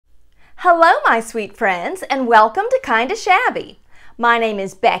Hello, my sweet friends, and welcome to Kinda Shabby. My name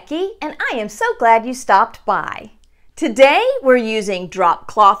is Becky, and I am so glad you stopped by. Today, we're using drop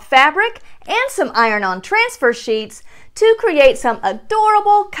cloth fabric and some iron-on transfer sheets to create some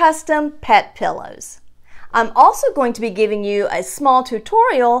adorable custom pet pillows. I'm also going to be giving you a small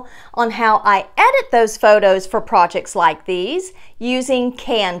tutorial on how I edit those photos for projects like these using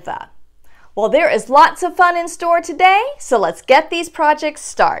Canva. Well, there is lots of fun in store today, so let's get these projects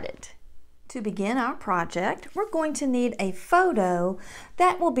started. To begin our project, we're going to need a photo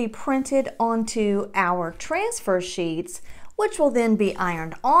that will be printed onto our transfer sheets, which will then be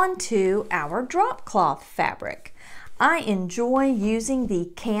ironed onto our drop cloth fabric. I enjoy using the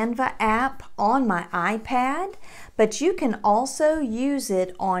Canva app on my iPad, but you can also use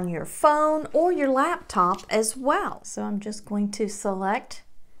it on your phone or your laptop as well. So I'm just going to select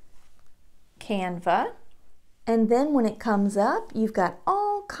Canva, and then when it comes up, you've got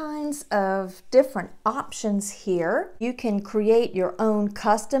all kinds of different options here. You can create your own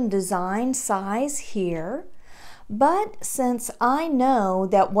custom design size here. But since I know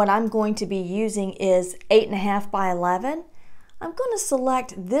that what I'm going to be using is 8.5 by 11, I'm going to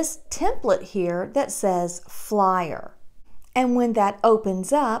select this template here that says flyer. And when that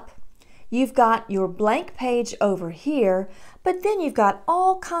opens up, you've got your blank page over here, but then you've got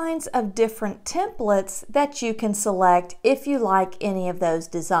all kinds of different templates that you can select if you like any of those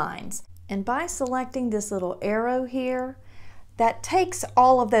designs. And by selecting this little arrow here, that takes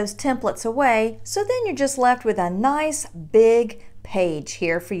all of those templates away, so then you're just left with a nice big page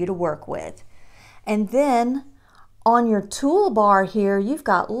here for you to work with. And then on your toolbar here, you've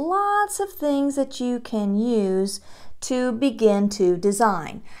got lots of things that you can use to begin to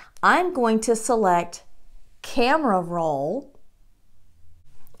design. I'm going to select camera roll,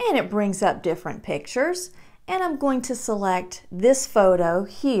 and it brings up different pictures, and I'm going to select this photo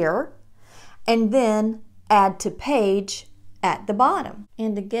here and then add to page at the bottom.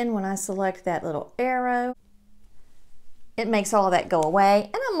 And again, when I select that little arrow, it makes all that go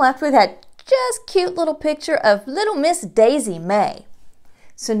away, and I'm left with that just cute little picture of little Miss Daisy May.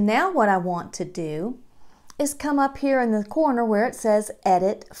 So now what I want to do is come up here in the corner where it says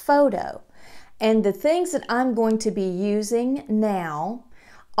edit photo. And the things that I'm going to be using now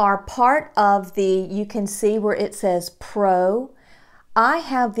are part of the, you can see where it says Pro. I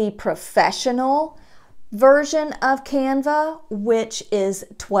have the professional version of Canva, which is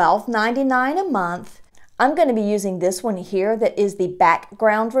 $12.99 a month. I'm going to be using this one here that is the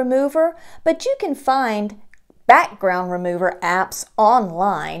background remover, but you can find background remover apps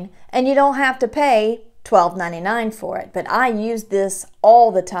online and you don't have to pay $12.99 for it, but I use this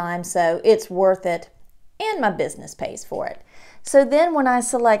all the time, so it's worth it, and my business pays for it. So then when I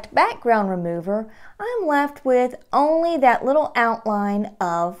select background remover, I'm left with only that little outline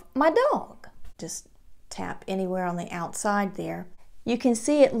of my dog. Just tap anywhere on the outside there. You can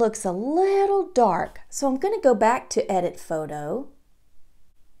see it looks a little dark, so I'm going to go back to edit photo,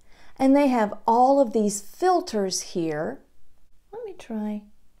 and they have all of these filters here. Let me try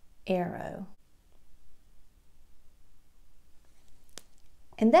arrow.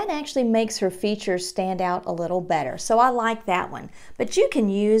 And that actually makes her features stand out a little better. So I like that one. But you can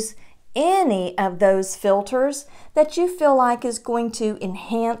use any of those filters that you feel like is going to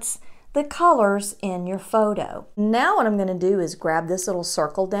enhance the colors in your photo. Now what I'm going to do is grab this little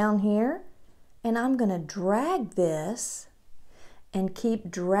circle down here, and I'm going to drag this and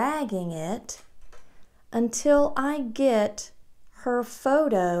keep dragging it until I get her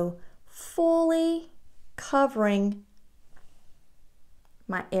photo fully covering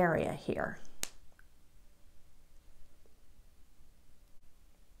my area here.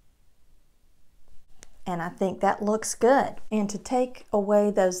 And I think that looks good. And to take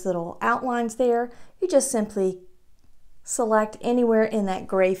away those little outlines there, you just simply select anywhere in that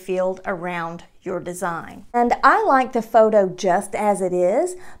gray field around your design. And I like the photo just as it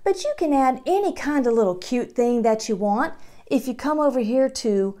is, but you can add any kind of little cute thing that you want. If you come over here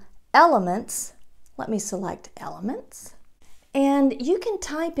to Elements, let me select Elements. And you can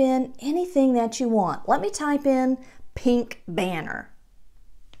type in anything that you want. Let me type in pink banner.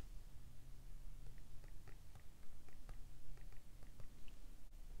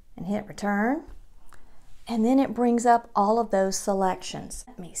 And hit return. And then it brings up all of those selections.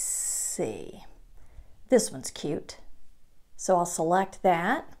 Let me see. This one's cute. So I'll select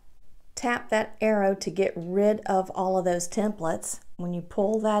that. Tap that arrow to get rid of all of those templates. When you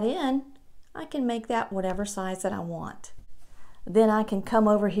pull that in, I can make that whatever size that I want. Then I can come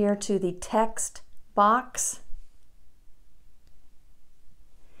over here to the text box,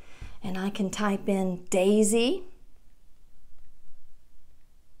 and I can type in Daisy,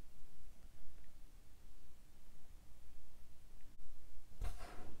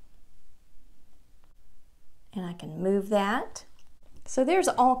 I can move that. So there's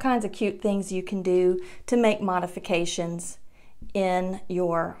all kinds of cute things you can do to make modifications in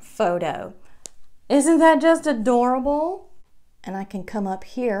your photo. Isn't that just adorable? And I can come up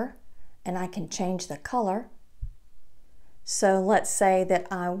here and I can change the color. So let's say that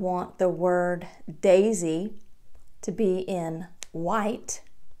I want the word daisy to be in white.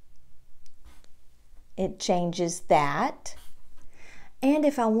 It changes that. And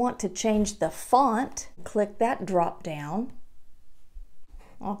if I want to change the font, click that drop down.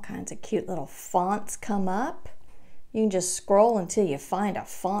 All kinds of cute little fonts come up. You can just scroll until you find a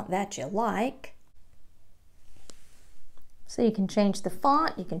font that you like. So you can change the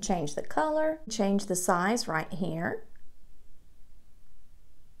font, you can change the color, change the size right here.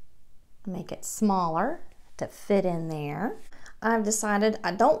 Make it smaller to fit in there. I've decided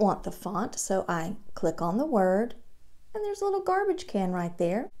I don't want the font, so I click on the word, and there's a little garbage can right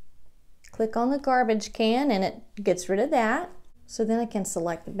there. Click on the garbage can and it gets rid of that. So then I can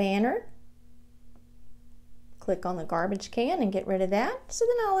select the banner, click on the garbage can and get rid of that. So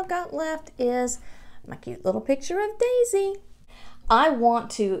then all I've got left is my cute little picture of Daisy. I want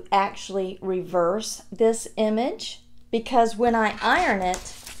to actually reverse this image because when I iron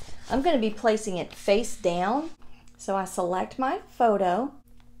it, I'm going to be placing it face down. So I select my photo,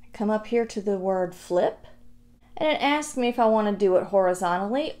 come up here to the word flip, and it asks me if I want to do it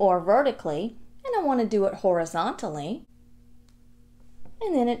horizontally or vertically, and I want to do it horizontally.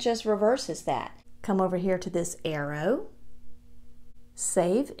 And then it just reverses that. Come over here to this arrow,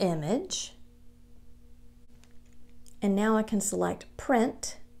 save image, and now I can select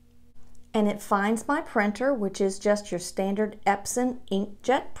print, and it finds my printer, which is just your standard Epson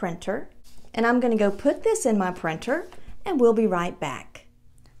inkjet printer. And I'm going to go put this in my printer, and we'll be right back.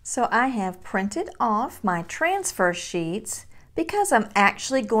 So I have printed off my transfer sheets because I'm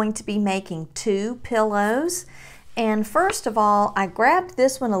actually going to be making 2 pillows. And first of all, I grabbed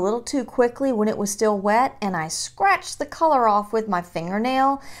this one a little too quickly when it was still wet, and I scratched the color off with my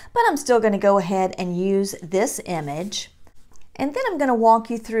fingernail, but I'm still going to go ahead and use this image. And then I'm going to walk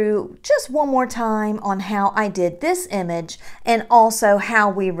you through just one more time on how I did this image and also how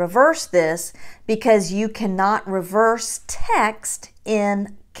we reverse this, because you cannot reverse text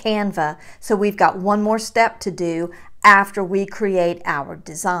in Canva. So we've got one more step to do after we create our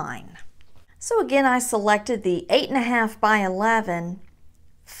design. So again, I selected the 8.5 by 11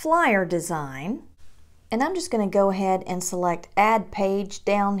 flyer design, and I'm just going to go ahead and select Add Page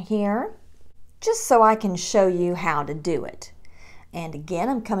down here, just so I can show you how to do it. And again,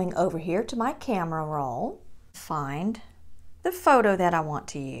 I'm coming over here to my camera roll, find the photo that I want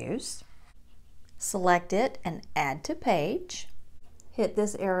to use, select it and Add to Page. Hit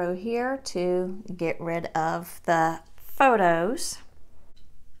this arrow here to get rid of the photos.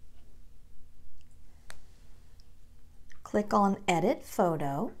 Click on Edit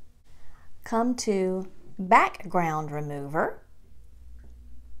Photo, come to Background Remover,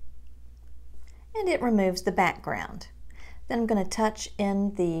 and it removes the background. Then I'm going to touch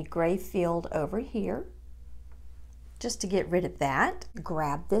in the gray field over here just to get rid of that.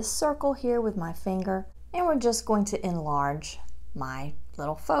 Grab this circle here with my finger, and we're just going to enlarge my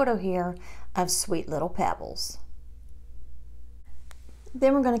little photo here of Sweet Little Pebbles.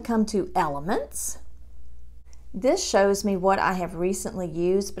 Then we're going to come to Elements. This shows me what I have recently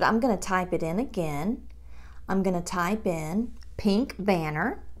used, but I'm going to type it in again. I'm going to type in pink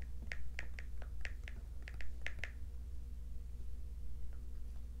banner.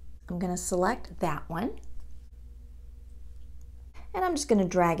 I'm going to select that one. And I'm just going to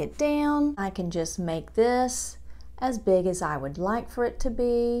drag it down. I can just make this as big as I would like for it to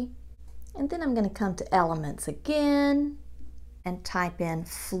be. And then I'm going to come to Elements again and type in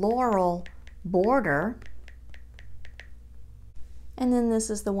floral border. And then this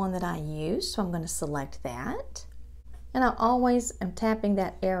is the one that I use, so I'm going to select that. And I always am tapping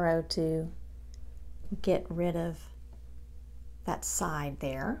that arrow to get rid of that side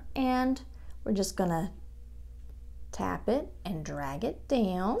there. And we're just going to tap it and drag it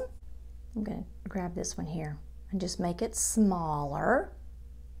down. I'm going to grab this one here and just make it smaller.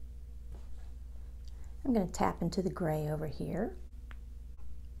 I'm going to tap into the gray over here.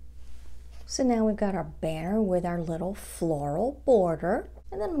 So now we've got our banner with our little floral border.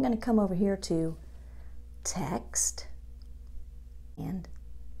 And then I'm going to come over here to Text and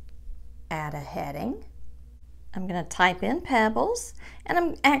add a heading. I'm going to type in Pebbles, and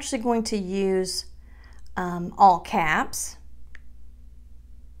I'm actually going to use all caps.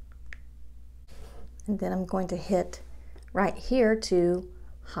 And then I'm going to hit right here to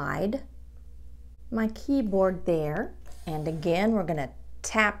hide my keyboard there. And again, we're going to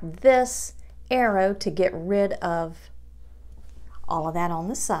tap this arrow to get rid of all of that on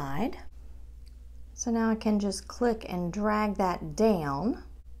the side. So now I can just click and drag that down.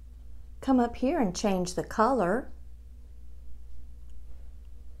 Come up here and change the color.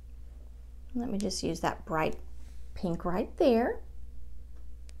 Let me just use that bright pink right there.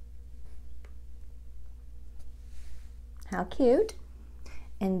 How cute.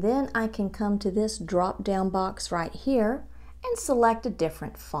 And then I can come to this drop down box right here and select a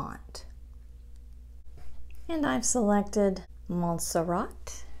different font. And I've selected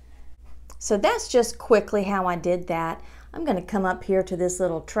Montserrat. So that's just quickly how I did that. I'm going to come up here to this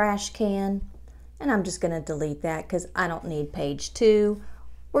little trash can and I'm just going to delete that because I don't need page 2.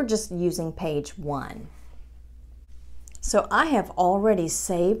 We're just using page 1. So I have already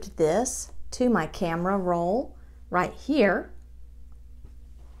saved this to my camera roll right here.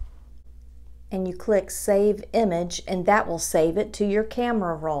 And you click Save Image and that will save it to your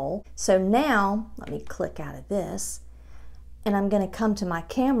camera roll. So now, let me click out of this and I'm going to come to my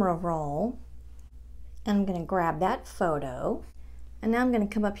camera roll and I'm going to grab that photo and now I'm going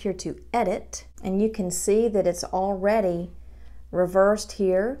to come up here to Edit and you can see that it's already reversed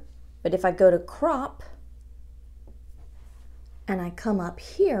here, but if I go to Crop and I come up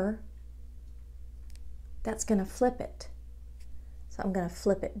here, that's going to flip it. So I'm going to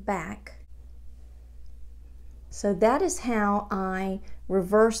flip it back. So that is how I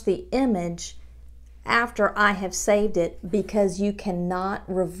reverse the image after I have saved it, because you cannot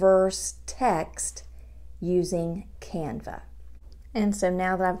reverse text using Canva. And so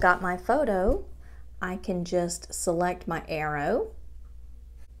now that I've got my photo, I can just select my arrow,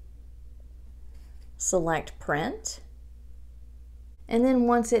 select Print, and then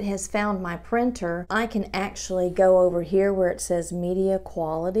once it has found my printer, I can actually go over here where it says Media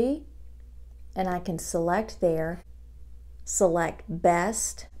Quality, and I can select there, select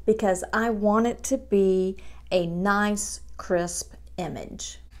Best, because I want it to be a nice crisp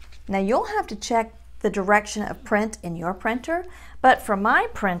image. Now you'll have to check the direction of print in your printer, but for my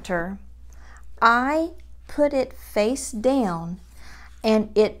printer, I put it face down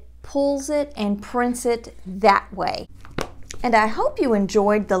and it pulls it and prints it that way. And I hope you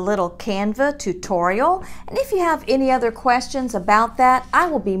enjoyed the little Canva tutorial. And if you have any other questions about that, I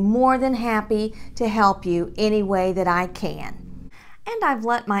will be more than happy to help you any way that I can. And I've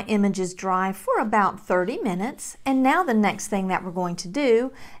let my images dry for about 30 minutes. And now the next thing that we're going to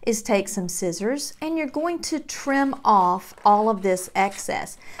do is take some scissors and you're going to trim off all of this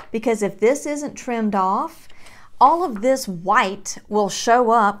excess. Because if this isn't trimmed off, all of this white will show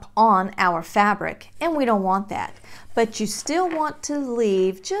up on our fabric and we don't want that. But you still want to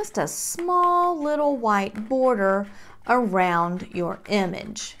leave just a small little white border around your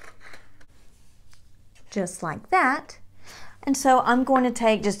image. Just like that. And so I'm going to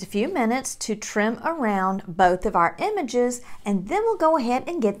take just a few minutes to trim around both of our images and then we'll go ahead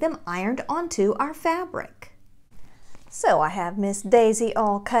and get them ironed onto our fabric. So I have Miss Daisy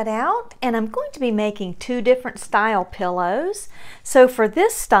all cut out and I'm going to be making 2 different style pillows. So for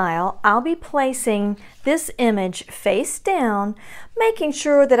this style, I'll be placing this image face down, making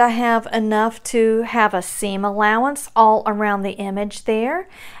sure that I have enough to have a seam allowance all around the image there.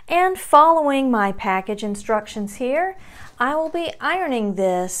 And following my package instructions here, I will be ironing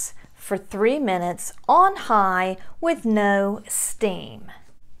this for 3 minutes on high with no steam.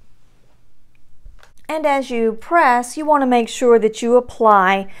 And as you press, you want to make sure that you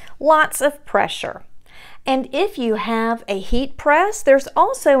apply lots of pressure. And if you have a heat press, there's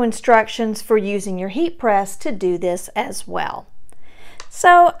also instructions for using your heat press to do this as well.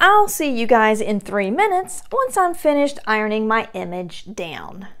 So I'll see you guys in 3 minutes once I'm finished ironing my image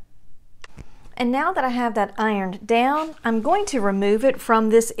down. And now that I have that ironed down, I'm going to remove it from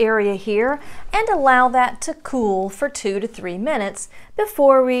this area here and allow that to cool for 2 to 3 minutes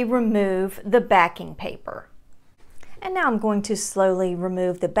before we remove the backing paper. And now I'm going to slowly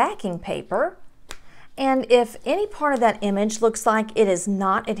remove the backing paper. And if any part of that image looks like it is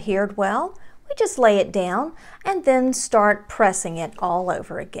not adhered well, we just lay it down and then start pressing it all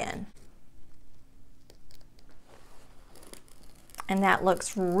over again. And that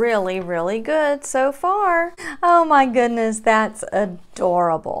looks really, really good so far. Oh my goodness, that's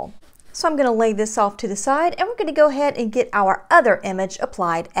adorable. So I'm going to lay this off to the side and we're going to go ahead and get our other image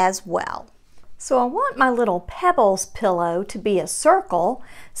applied as well. So I want my little Pebbles pillow to be a circle.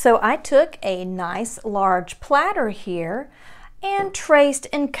 So I took a nice large platter here and traced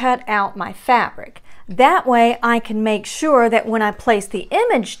and cut out my fabric. That way I can make sure that when I place the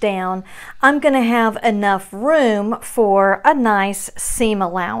image down, I'm going to have enough room for a nice seam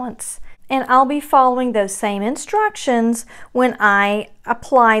allowance. And I'll be following those same instructions when I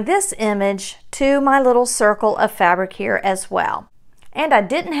apply this image to my little circle of fabric here as well. And I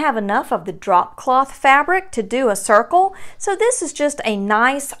didn't have enough of the drop cloth fabric to do a circle, so this is just a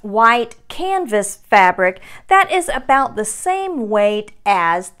nice white canvas fabric that is about the same weight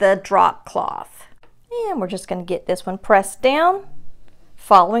as the drop cloth. And we're just going to get this one pressed down,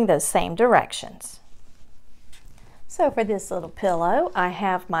 following those same directions. So for this little pillow, I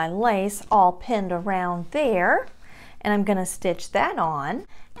have my lace all pinned around there, and I'm going to stitch that on,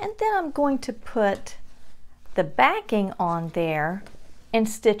 and then I'm going to put the backing on there and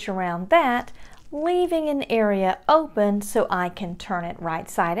stitch around that, leaving an area open so I can turn it right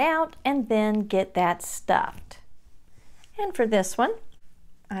side out and then get that stuffed. And for this one,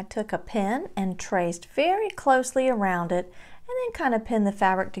 I took a pin and traced very closely around it and then kind of pinned the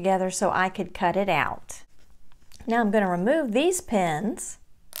fabric together so I could cut it out. Now I'm going to remove these pins,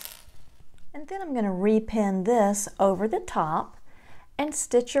 and then I'm going to repin this over the top and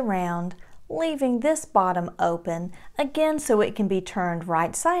stitch around, leaving this bottom open again so it can be turned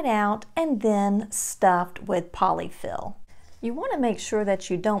right side out and then stuffed with polyfill. You want to make sure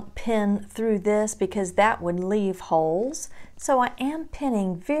that you don't pin through this because that would leave holes. So I am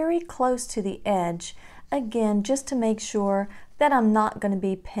pinning very close to the edge, again just to make sure that I'm not going to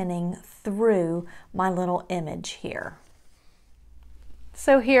be pinning through my little image here.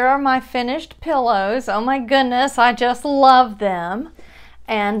 So here are my finished pillows. Oh my goodness, I just love them.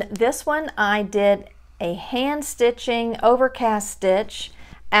 And this one I did a hand stitching overcast stitch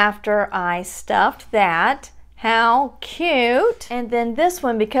after I stuffed that. How cute! And then this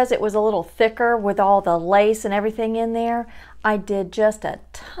one, because it was a little thicker with all the lace and everything in there, I did just a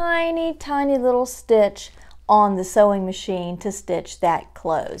tiny little stitch on the sewing machine to stitch that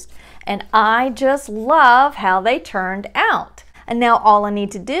closed. And I just love how they turned out. And now all I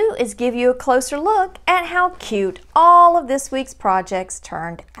need to do is give you a closer look at how cute all of this week's projects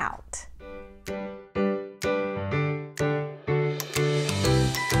turned out.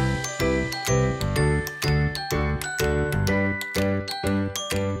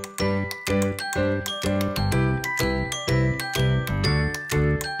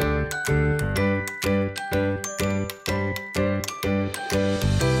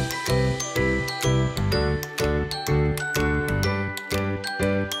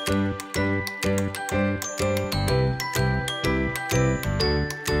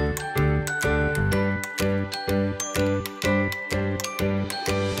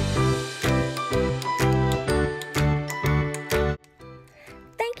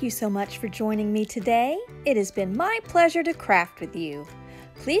 Thank you so much for joining me today. It has been my pleasure to craft with you.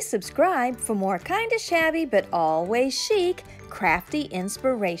 Please subscribe for more kinda shabby but always chic crafty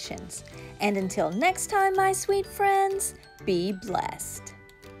inspirations. And until next time, my sweet friends, be blessed.